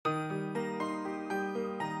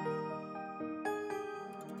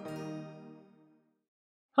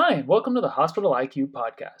Hi, and welcome to the Hospital IQ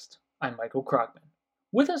podcast. I'm Michael Krogman.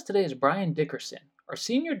 With us today is Brian Dickerson, our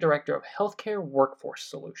Senior Director of Healthcare Workforce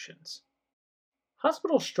Solutions.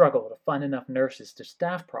 Hospitals struggle to find enough nurses to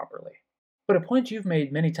staff properly. But a point you've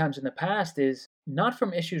made many times in the past is not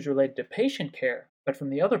from issues related to patient care, but from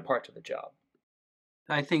the other parts of the job.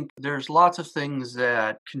 I think there's lots of things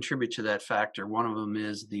that contribute to that factor. One of them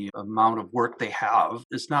is the amount of work they have.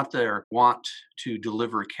 It's not their want to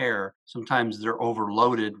deliver care. Sometimes they're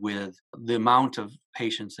overloaded with the amount of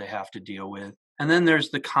patients they have to deal with. And then there's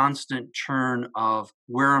the constant churn of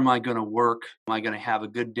where am I going to work? Am I going to have a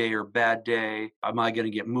good day or bad day? Am I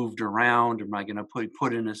going to get moved around? Am I going to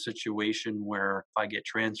put in a situation where if I get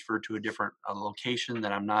transferred to a different location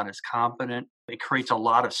that I'm not as competent? It creates a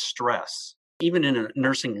lot of stress even in a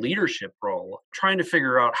nursing leadership role, trying to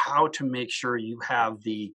figure out how to make sure you have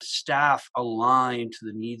the staff aligned to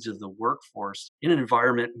the needs of the workforce in an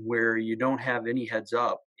environment where you don't have any heads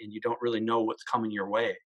up and you don't really know what's coming your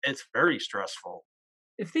way. It's very stressful.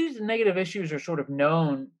 If these negative issues are sort of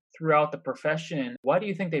known throughout the profession, why do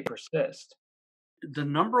you think they persist? The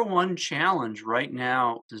number one challenge right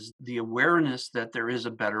now is the awareness that there is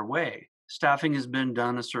a better way. Staffing has been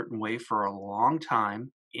done a certain way for a long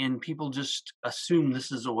time, and people just assume this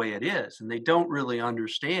is the way it is. And they don't really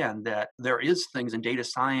understand that there is things in data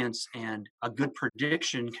science, and a good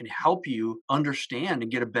prediction can help you understand and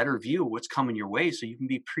get a better view of what's coming your way so you can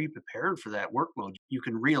be pre-prepared for that workload. You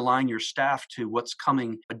can realign your staff to what's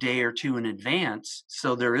coming a day or two in advance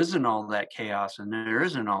so there isn't all that chaos and there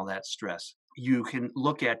isn't all that stress. You can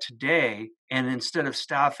look at today, and instead of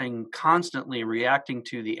staffing constantly reacting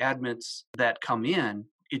to the admits that come in,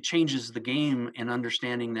 it changes the game and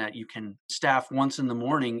understanding that you can staff once in the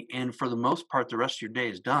morning, and for the most part the rest of your day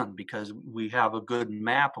is done because we have a good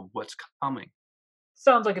map of what's coming.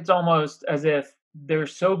 Sounds like it's almost as if they're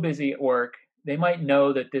so busy at work, they might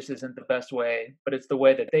know that this isn't the best way, but it's the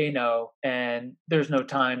way that they know, and there's no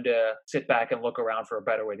time to sit back and look around for a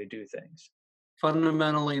better way to do things.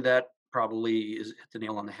 Fundamentally, that probably is hit the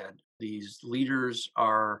nail on the head. These leaders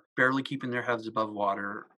are barely keeping their heads above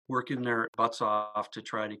water, working their butts off to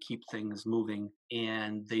try to keep things moving,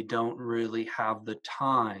 and they don't really have the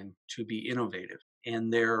time to be innovative.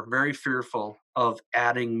 And they're very fearful of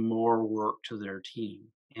adding more work to their team.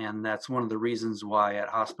 And that's one of the reasons why at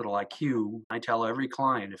Hospital IQ, I tell every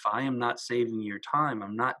client, if I am not saving your time,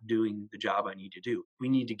 I'm not doing the job I need to do. We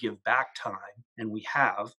need to give back time, and we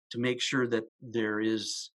have to make sure that there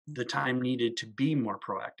is the time needed to be more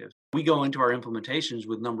proactive. We go into our implementations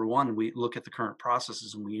with number one, we look at the current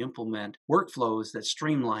processes and we implement workflows that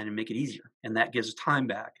streamline and make it easier. And that gives time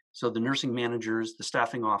back. So the nursing managers, the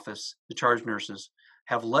staffing office, the charge nurses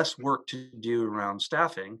have less work to do around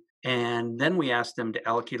staffing. And then we ask them to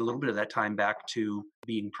allocate a little bit of that time back to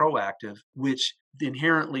being proactive, which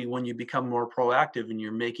inherently, when you become more proactive and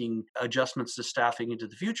you're making adjustments to staffing into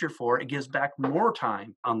the future it gives back more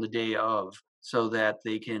time on the day of so that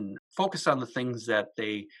they can focus on the things that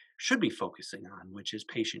they should be focusing on, which is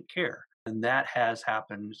patient care. And that has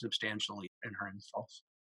happened substantially in our installs.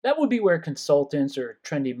 That would be where consultants or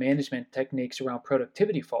trendy management techniques around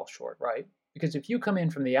productivity fall short, right? Because if you come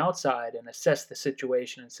in from the outside and assess the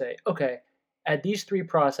situation and say, okay, add these three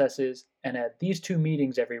processes and add these two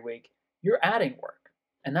meetings every week, you're adding work,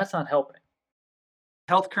 and that's not helping.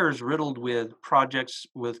 Healthcare is riddled with projects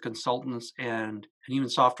with consultants and even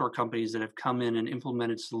software companies that have come in and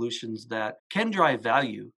implemented solutions that can drive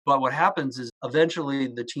value. But what happens is eventually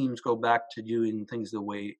the teams go back to doing things the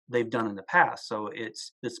way they've done in the past. So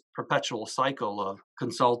it's this perpetual cycle of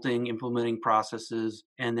consulting, implementing processes,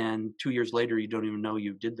 and then 2 years later, you don't even know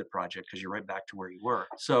you did the project because you're right back to where you were.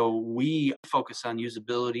 So we focus on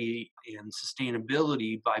usability and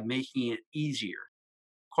sustainability by making it easier.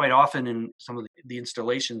 Quite often in some of the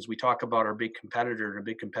installations, we talk about our big competitor, and a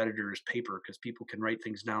big competitor is paper because people can write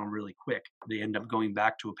things down really quick. They end up going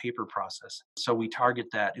back to a paper process. So we target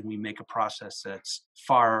that and we make a process that's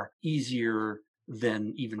far easier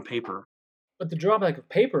than even paper. But the drawback of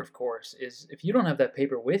paper, of course, is if you don't have that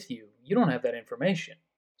paper with you, you don't have that information.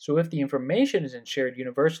 So if the information isn't shared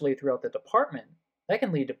universally throughout the department, that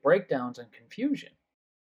can lead to breakdowns and confusion.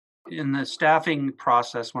 In the staffing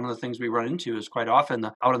process, one of the things we run into is quite often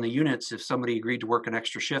out in the units, if somebody agreed to work an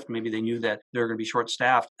extra shift, maybe they knew that they're going to be short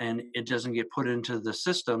staffed and it doesn't get put into the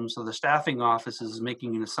system. So the staffing office is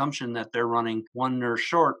making an assumption that they're running one nurse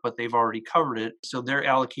short, but they've already covered it. So they're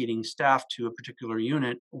allocating staff to a particular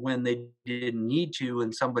unit when they didn't need to,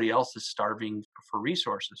 and somebody else is starving for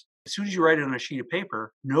resources. As soon as you write it on a sheet of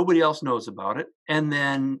paper, nobody else knows about it. And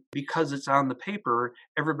then because it's on the paper,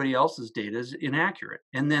 everybody else's data is inaccurate.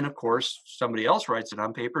 And then, of course, somebody else writes it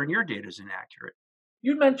on paper and your data is inaccurate.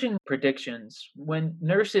 You mentioned predictions. When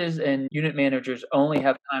nurses and unit managers only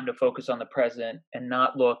have time to focus on the present and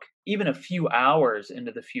not look even a few hours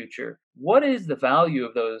into the future, what is the value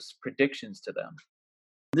of those predictions to them?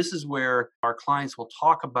 This is where our clients will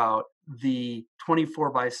talk about the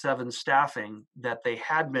 24 by 7 staffing that they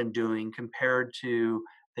had been doing compared to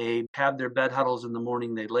they have their bed huddles in the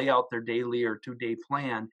morning, they lay out their daily or 2-day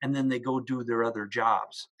plan, and then they go do their other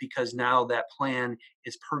jobs because now that plan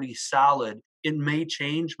is pretty solid. It may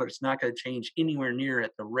change, but it's not going to change anywhere near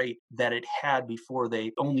at the rate that it had before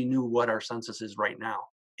they only knew what our census is right now.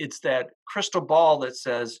 It's that crystal ball that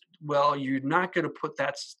says, well, you're not going to put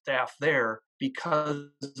that staff there because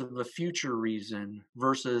of a future reason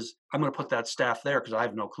versus I'm going to put that staff there because I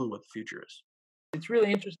have no clue what the future is. It's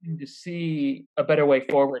really interesting to see a better way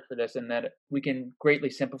forward for this, and that we can greatly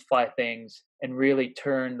simplify things and really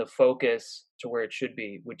turn the focus to where it should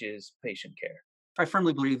be, which is patient care. I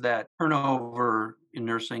firmly believe that turnover in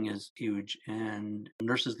nursing is huge, and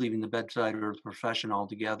nurses leaving the bedside or the profession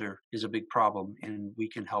altogether is a big problem, and we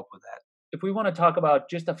can help with that. If we want to talk about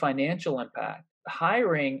just the financial impact,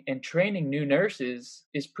 hiring and training new nurses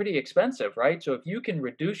is pretty expensive, right? So if you can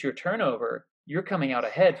reduce your turnover, you're coming out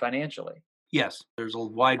ahead financially. Yes, there's a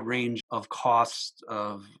wide range of costs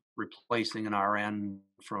of replacing an RN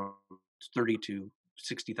from 30 to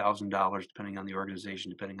 $60,000, depending on the organization,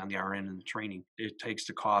 depending on the RN and the training. It takes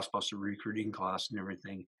the cost plus the recruiting costs and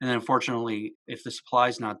everything. And then unfortunately, if the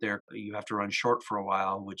supply's not there, you have to run short for a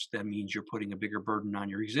while, which then means you're putting a bigger burden on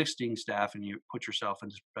your existing staff and you put yourself in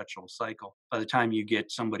this perpetual cycle. By the time you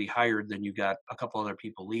get somebody hired, then you got a couple other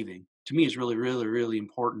people leaving. To me, it's really, really, really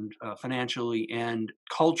important financially and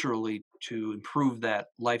culturally to improve that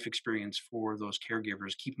life experience for those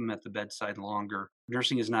caregivers, keep them at the bedside longer.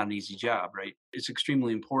 Nursing is not an easy job, right? It's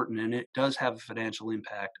extremely important and it does have a financial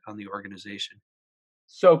impact on the organization.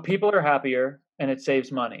 So people are happier and it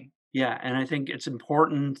saves money. Yeah, and I think it's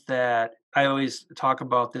important that I always talk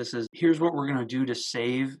about this as here's what we're going to do to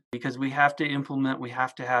save because we have to implement, we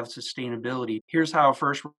have to have sustainability. Here's how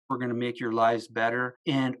first we're going to make your lives better.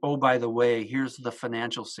 And oh, by the way, here's the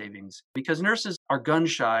financial savings. Because nurses are gun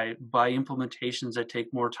shy by implementations that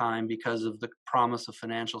take more time because of the promise of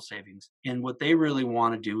financial savings. And what they really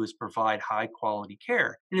want to do is provide high quality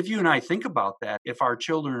care. And if you and I think about that, if our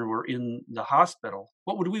children were in the hospital,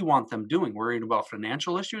 what would we want them doing? Worrying about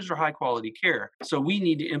financial issues or high quality care? So we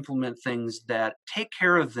need to implement things that take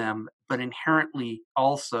care of them, but inherently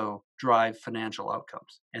also drive financial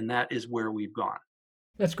outcomes. And that is where we've gone.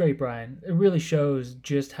 That's great, Brian. It really shows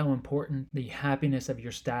just how important the happiness of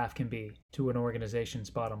your staff can be to an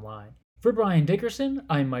organization's bottom line. For Brian Dickerson,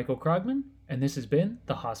 I'm Michael Krogman, and this has been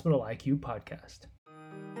the Hospital IQ Podcast.